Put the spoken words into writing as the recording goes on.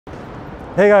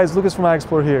Hey guys, Lucas from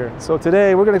iExplore here. So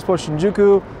today we're going to explore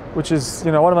Shinjuku, which is,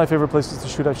 one of my favorite places to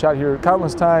shoot. I've shot here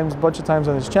countless times, a bunch of times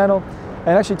on this channel. And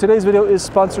actually today's video is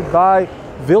sponsored by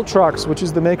Viltrox, which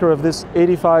is the maker of this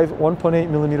 85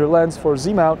 1.8mm lens for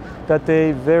Z-mount that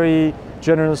they very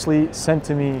generously sent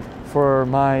to me for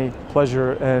my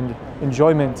pleasure and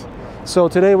enjoyment. So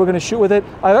today we're going to shoot with it.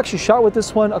 I've actually shot with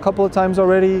this one a couple of times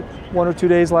already, 1 or 2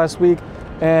 days last week,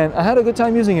 and I had a good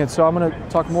time using it. So I'm going to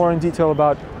talk more in detail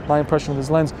about my impression of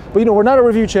this lens. But we're not a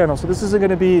review channel, so this isn't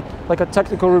going to be like a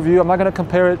technical review. I'm not going to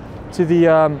compare it to the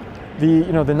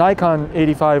Nikon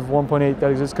 85 1.8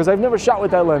 that exists, because I've never shot with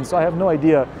that lens, so I have no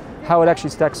idea how it actually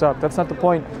stacks up. That's not the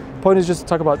point. The point is just to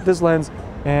talk about this lens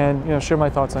and share my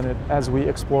thoughts on it as we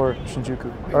explore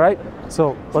Shinjuku. All right,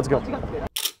 so let's go.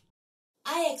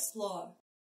 iExplore.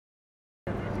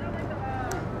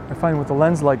 I find with a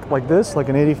lens like this, like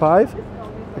an 85,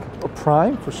 like a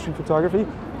prime for street photography,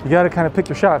 you got to kind of pick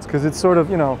your shots, because it's sort of,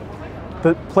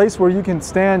 the place where you can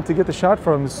stand to get the shot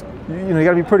from is, you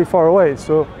got to be pretty far away.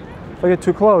 So if I get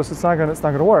too close, it's not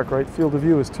gonna work, right? Field of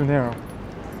view is too narrow.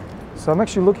 So I'm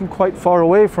actually looking quite far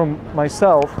away from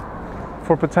myself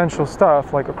for potential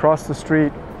stuff, like across the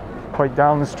street, quite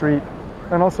down the street,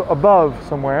 and also above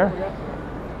somewhere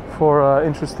for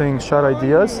interesting shot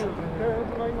ideas,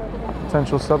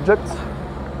 potential subjects.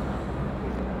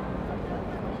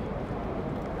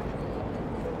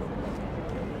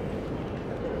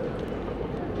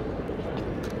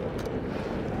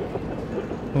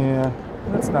 Yeah,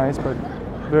 that's nice, but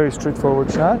very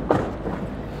straightforward shot.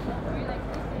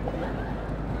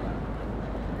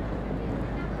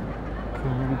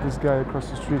 Okay, maybe this guy across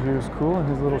the street here is cool in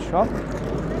his little shop.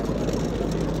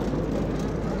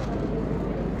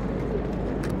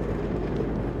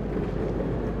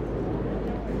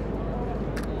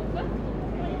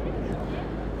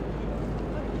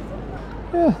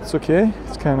 Yeah, it's okay.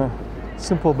 It's kind of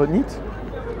simple but neat.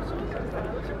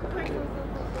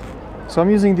 So I'm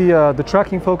using the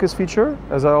tracking focus feature,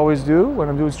 as I always do when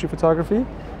I'm doing street photography,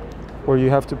 where you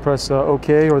have to press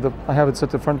OK, or I have it set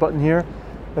to the front button here,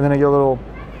 and then I get a little,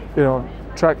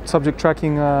 subject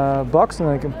tracking box, and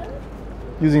I can,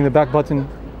 using the back button,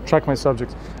 track my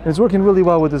subjects. And it's working really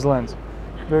well with this lens,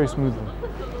 very smoothly.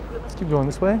 Let's keep going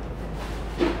this way.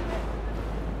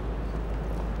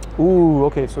 Ooh,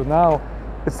 okay, so now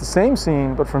it's the same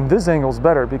scene, but from this angle is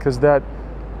better, because that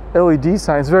LED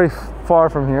sign is very far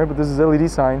from here, but this is LED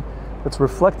sign that's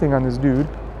reflecting on this dude.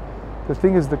 The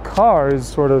thing is, the car is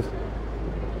sort of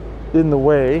in the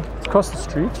way. It's across the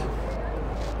street.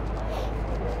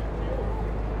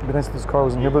 It'd be nice if this car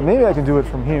was in here, but maybe I can do it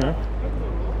from here.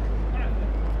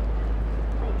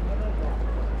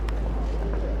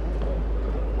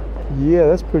 Yeah,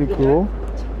 that's pretty cool.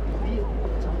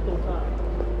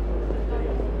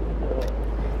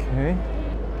 Okay.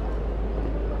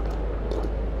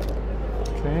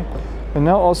 Okay, and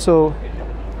now also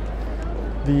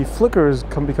the flicker is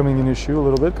becoming an issue a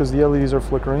little bit, because the LEDs are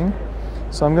flickering.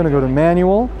 So I'm going to go to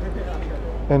manual,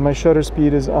 and my shutter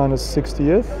speed is on a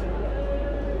 60th.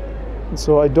 And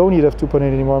so I don't need f2.8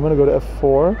 anymore. I'm going to go to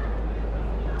f4.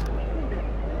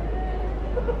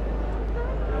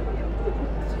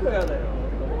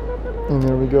 And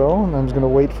there we go. And I'm just going to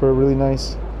wait for a really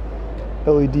nice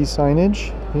LED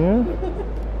signage here.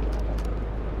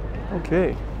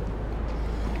 Okay.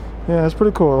 Yeah, it's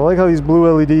pretty cool. I like how these blue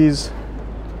LEDs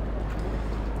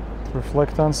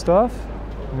reflect on stuff.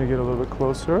 Let me get a little bit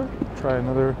closer. Try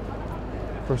another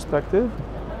perspective.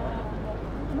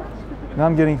 Now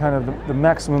I'm getting kind of the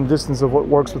maximum distance of what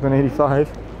works with an 85.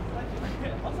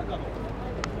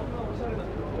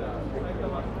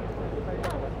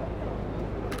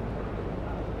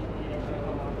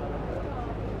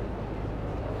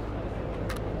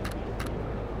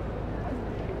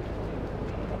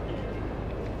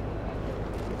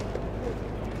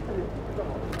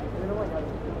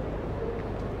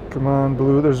 Come on,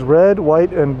 blue. There's red,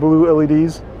 white, and blue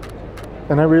LEDs,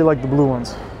 and I really like the blue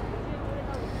ones.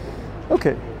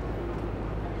 Okay.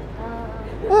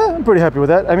 I'm pretty happy with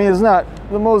that. I mean, it's not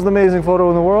the most amazing photo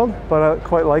in the world, but I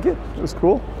quite like it. It was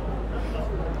cool.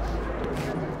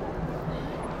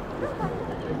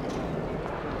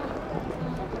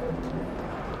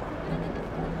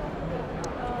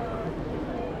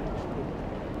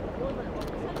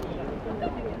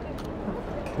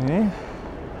 Okay.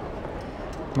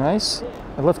 Nice.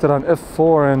 I left it on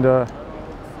f4 and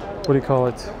what do you call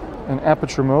it? An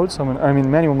aperture mode. So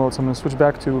manual mode. So I'm going to switch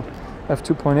back to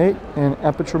f2.8 in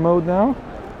aperture mode now,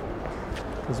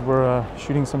 because we're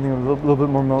shooting something with a little bit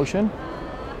more motion.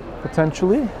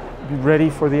 Potentially, be ready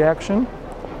for the action.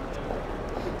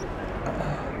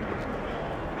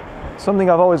 Something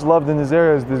I've always loved in this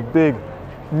area is this big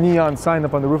neon sign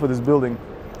up on the roof of this building.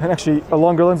 And actually, a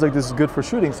longer lens like this is good for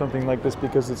shooting something like this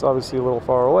because it's obviously a little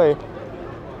far away.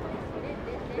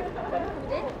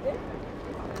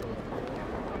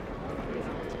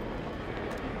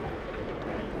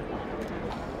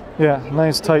 Yeah,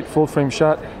 nice tight full frame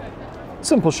shot.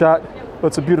 Simple shot, but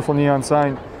it's a beautiful neon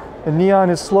sign. And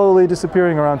neon is slowly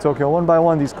disappearing around Tokyo. One by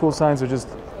one, these cool signs are just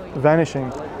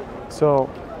vanishing. So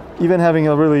even having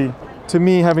a really, to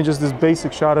me, having just this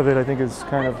basic shot of it, I think is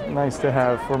kind of nice to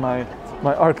have for my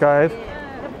archive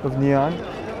of neon.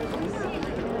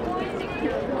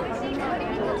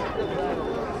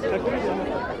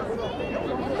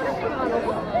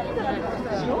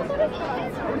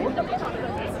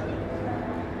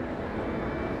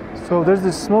 So there's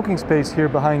this smoking space here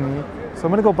behind me. So I'm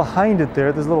gonna go behind it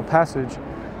there, this little passage,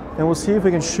 and we'll see if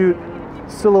we can shoot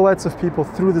silhouettes of people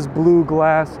through this blue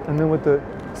glass and then with the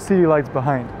city lights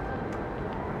behind.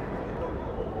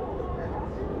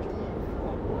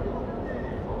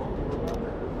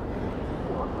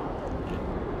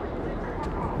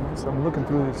 So I'm looking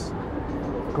through this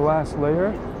glass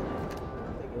layer.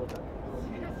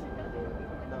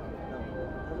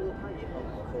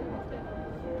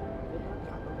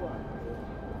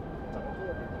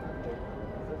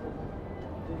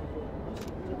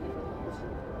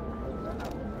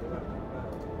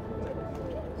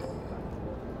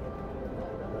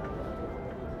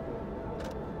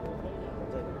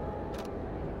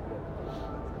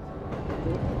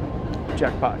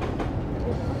 Jackpot.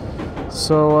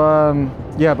 So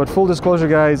yeah, but full disclosure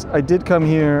guys, I did come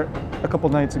here a couple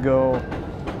nights ago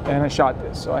and I shot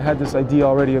this. So I had this idea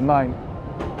already in mind.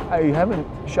 I haven't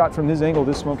shot from this angle,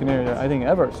 this smoking area, I think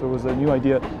ever. So it was a new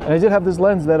idea. And I did have this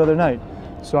lens that other night.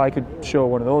 So I could show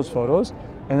one of those photos.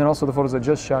 And then also the photos I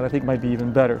just shot, I think might be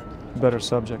even better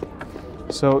subject.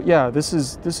 So yeah, this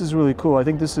is really cool. I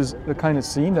think this is the kind of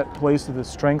scene that plays to the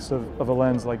strengths of a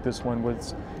lens like this one.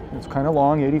 It's kind of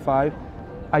long, 85.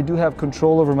 I do have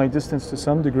control over my distance to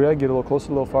some degree. I get a little closer, a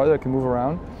little farther, I can move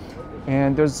around.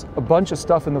 And there's a bunch of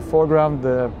stuff in the foreground,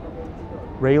 the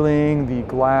railing, the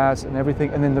glass and everything.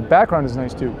 And then the background is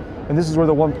nice too. And this is where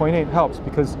the 1.8 helps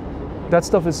because that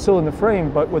stuff is still in the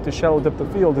frame, but with the shallow depth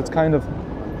of field, it's kind of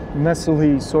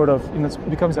messily sort of, it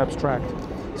becomes abstract.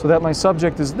 So that my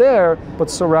subject is there, but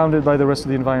surrounded by the rest of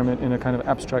the environment in a kind of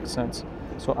abstract sense.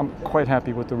 So I'm quite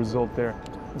happy with the result there.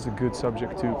 It's a good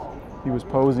subject too. He was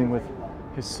posing with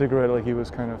his cigarette like he was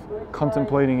kind of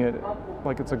contemplating it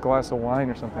like it's a glass of wine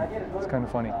or something. It's kind of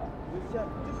funny.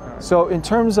 So in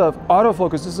terms of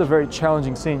autofocus, this is a very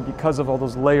challenging scene because of all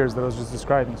those layers that I was just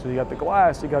describing. So you got the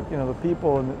glass, you got the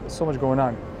people, and so much going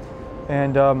on.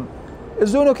 And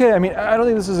it's doing okay. I mean, I don't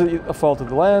think this is a fault of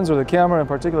the lens or the camera in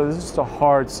particular. This is just a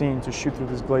hard scene to shoot through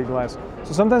this glazed glass.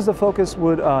 So sometimes the focus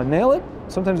would nail it.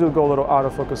 Sometimes it would go a little out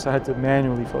of focus. So I had to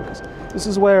manually focus. This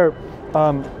is where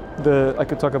I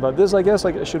could talk about this, I guess.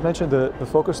 Like I should mention, the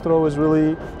focus throw is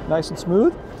really nice and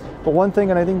smooth. But one thing,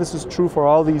 and I think this is true for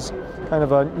all these kind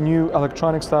of new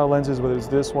electronic style lenses, whether it's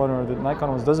this one or the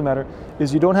Nikon ones, doesn't matter,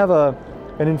 is you don't have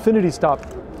an infinity stop.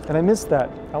 And I miss that.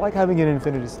 I like having an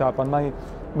infinity stop. On my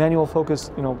manual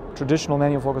focus, traditional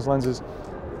manual focus lenses,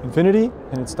 infinity,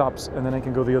 and it stops, and then I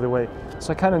can go the other way.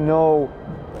 So I kind of know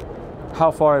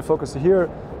how far I focus. Here,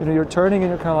 you're turning and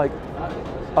you're kind of like,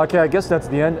 okay, I guess that's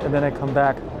the end, and then I come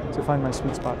back to find my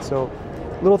sweet spot. So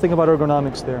little thing about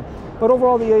ergonomics there. But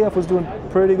overall, the AF was doing a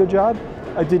pretty good job.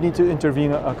 I did need to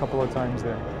intervene a couple of times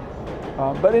there.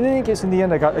 But in any case, in the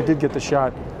end, I did get the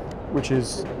shot, which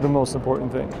is the most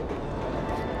important thing.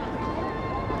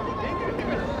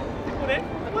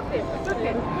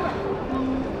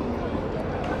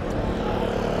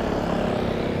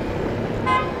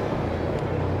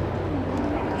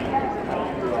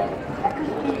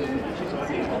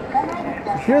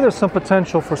 Here there's some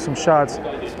potential for some shots.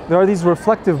 There are these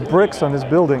reflective bricks on this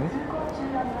building,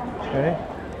 okay?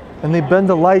 And they bend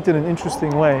the light in an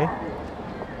interesting way.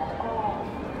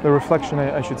 The reflection,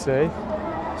 I should say.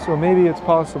 So maybe it's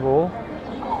possible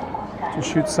to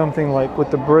shoot something like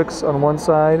with the bricks on one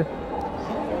side.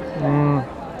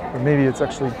 Or maybe it's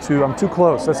actually I'm too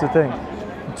close, that's the thing.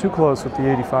 I'm too close with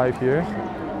the 85 here.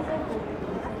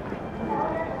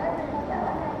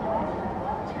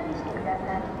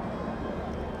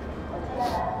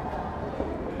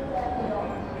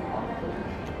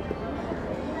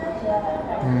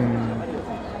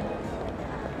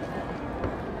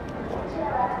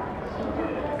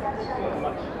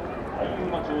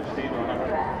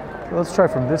 Let's try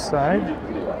from this side.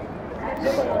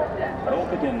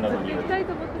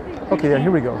 Okay, yeah, here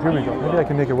we go. Maybe I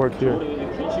can make it work here.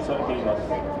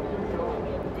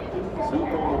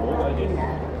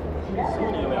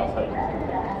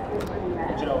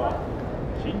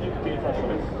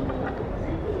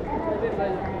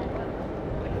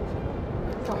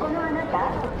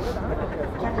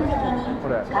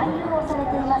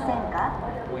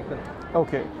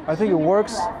 Okay, I think it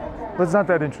works, but it's not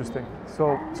that interesting.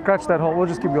 So scratch that hole. We'll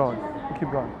just keep going. We'll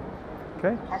keep going.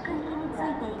 Okay?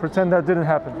 Pretend that didn't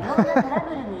happen.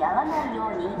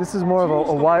 This is more of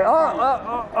a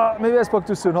why. Maybe I spoke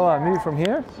too soon. Hold on. Maybe from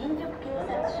here.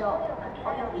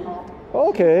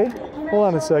 Okay. Hold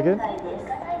on a second.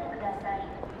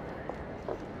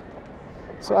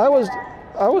 So I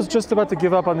was just about to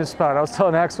give up on this spot. I was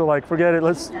telling Axel, like, forget it.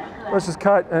 Let's just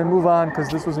cut and move on because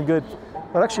this wasn't good.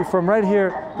 But actually, from right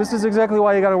here, this is exactly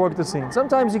why you got to work the scene.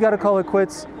 Sometimes you got to call it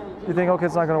quits. You think, okay,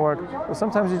 it's not going to work. But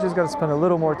sometimes you just got to spend a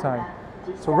little more time.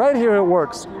 So right here it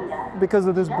works because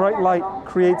of this bright light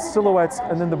creates silhouettes,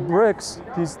 and then the bricks,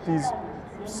 these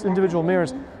individual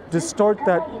mirrors, distort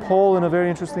that pole in a very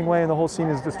interesting way, and the whole scene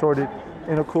is distorted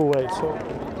in a cool way. So.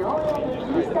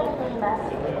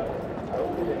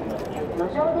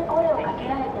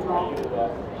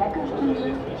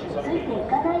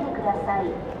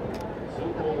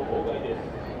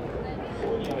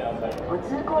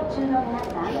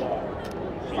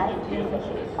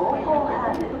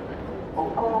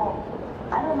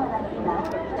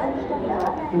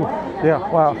 Yeah,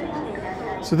 wow.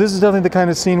 So this is definitely the kind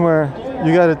of scene where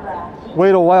you gotta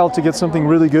wait a while to get something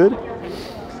really good.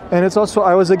 And it's also,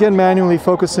 I was again manually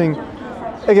focusing.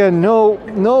 Again,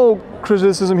 no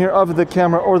criticism here of the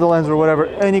camera or the lens or whatever.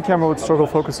 Any camera would struggle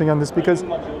focusing on this because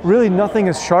really nothing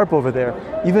is sharp over there.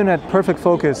 Even at perfect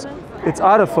focus, it's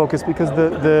out of focus because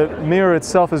the mirror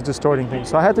itself is distorting things.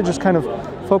 So I had to just kind of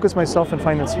focus myself and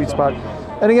find that sweet spot.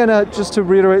 And again, just to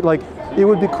reiterate, like, it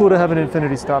would be cool to have an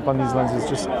infinity stop on these lenses,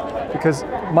 just because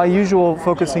my usual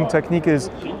focusing technique is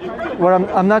where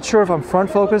I'm not sure if I'm front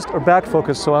focused or back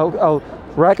focused. So I'll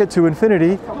rack it to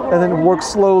infinity and then work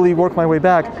my way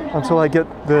back until I get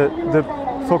the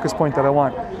focus point that I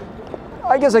want.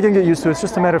 I guess I can get used to it. It's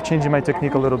just a matter of changing my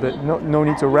technique a little bit. No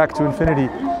need to rack to infinity.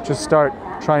 Just start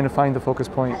trying to find the focus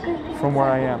point from where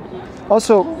I am.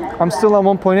 Also, I'm still on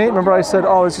 1.8. Remember I said,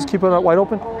 oh, let's just keep it wide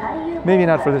open? Maybe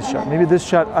not for this shot. Maybe this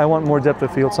shot I want more depth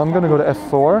of field. So I'm going to go to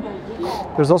f4.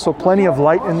 There's also plenty of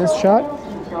light in this shot,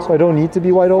 so I don't need to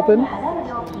be wide open.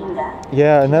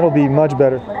 Yeah, and that'll be much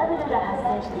better.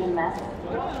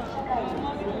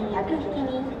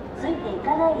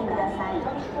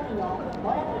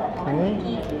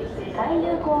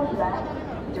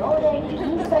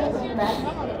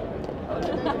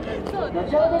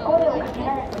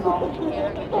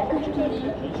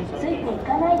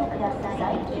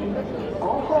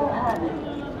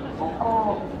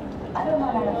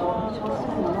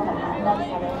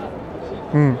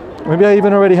 Okay. Maybe I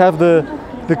even already have the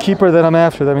keeper that I'm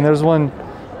after. I mean, there's one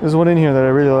in here that I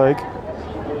really like.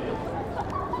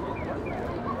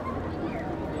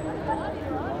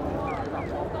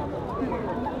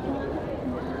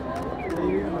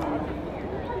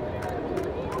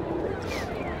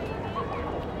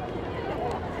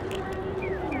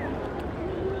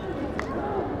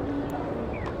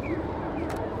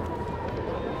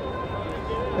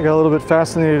 I got a little bit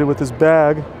fascinated with this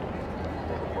bag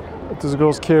that this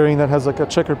girl's carrying that has like a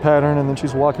checkered pattern, and then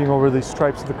she's walking over the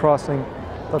stripes of the crossing.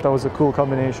 Thought that was a cool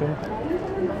combination.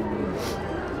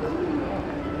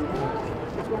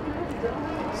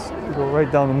 So we go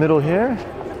right down the middle here.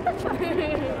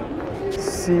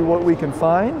 See what we can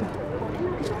find.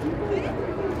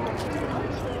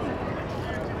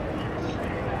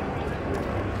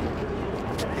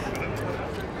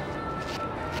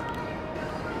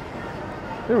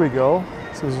 There we go.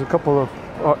 So there's a couple of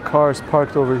cars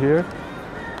parked over here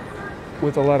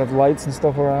with a lot of lights and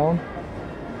stuff around.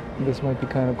 This might be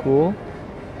kind of cool.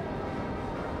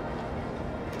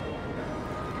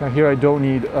 Now here I don't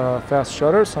need a fast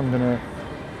shutter, so I'm going to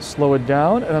slow it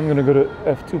down, and I'm going to go to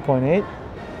f2.8.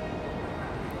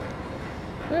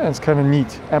 Yeah, it's kind of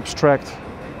neat, abstract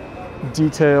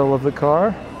detail of the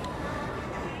car.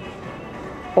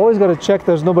 Always got to check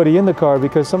there's nobody in the car,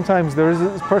 because sometimes there is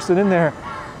this person in there.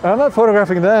 I'm not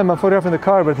photographing them, I'm photographing the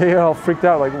car, but they are all freaked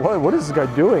out, like, what is this guy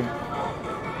doing?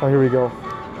 Oh, here we go.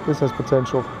 This has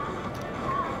potential.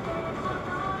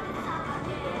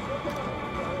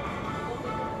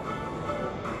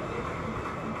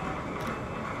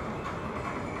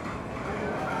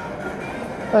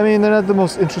 I mean, they're not the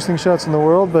most interesting shots in the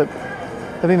world, but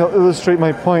I think they'll illustrate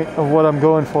my point of what I'm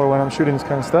going for when I'm shooting this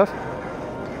kind of stuff.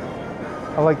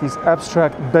 I like these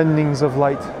abstract bendings of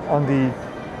light on the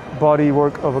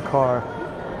bodywork of a car.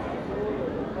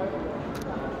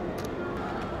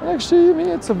 Actually, I mean,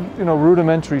 it's a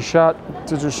rudimentary shot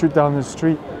to just shoot down the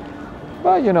street,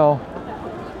 but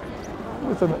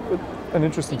with an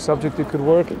interesting subject, it could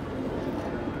work.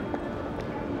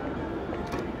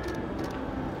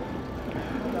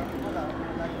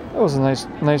 That was a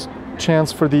nice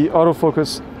chance for the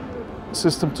autofocus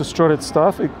system to strut its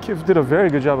stuff. It did a very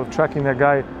good job of tracking that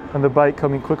guy on the bike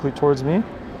coming quickly towards me.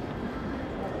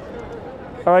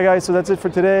 All right, guys, so that's it for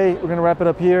today. We're gonna wrap it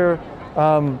up here.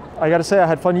 I gotta say I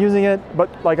had fun using it, but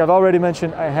like I've already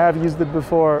mentioned, I have used it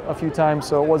before a few times,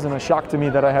 so it wasn't a shock to me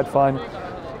that I had fun.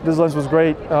 This lens was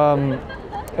great.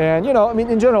 And you know, I mean,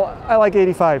 in general, I like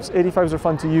 85s. 85s are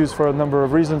fun to use for a number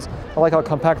of reasons. I like how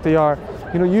compact they are.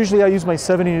 You know, usually I use my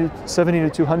 70 to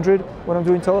 200 when I'm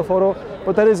doing telephoto,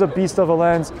 but that is a beast of a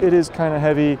lens. It is kind of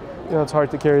heavy. You know, it's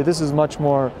hard to carry. This is much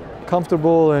more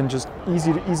comfortable and just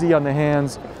easy on the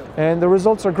hands. And the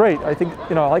results are great. I think,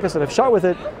 you know, like I said, I've shot with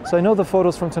it, so I know the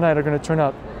photos from tonight are going to turn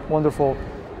out wonderful.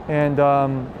 And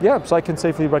yeah, so I can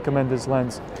safely recommend this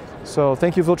lens. So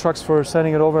thank you, Viltrox, for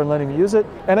sending it over and letting me use it.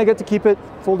 And I get to keep it,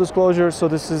 full disclosure. So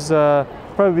this is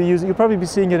you'll probably be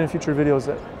seeing it in future videos,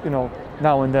 you know,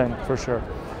 now and then for sure.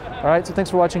 All right, so thanks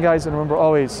for watching, guys, and remember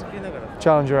always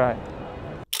challenge your eye.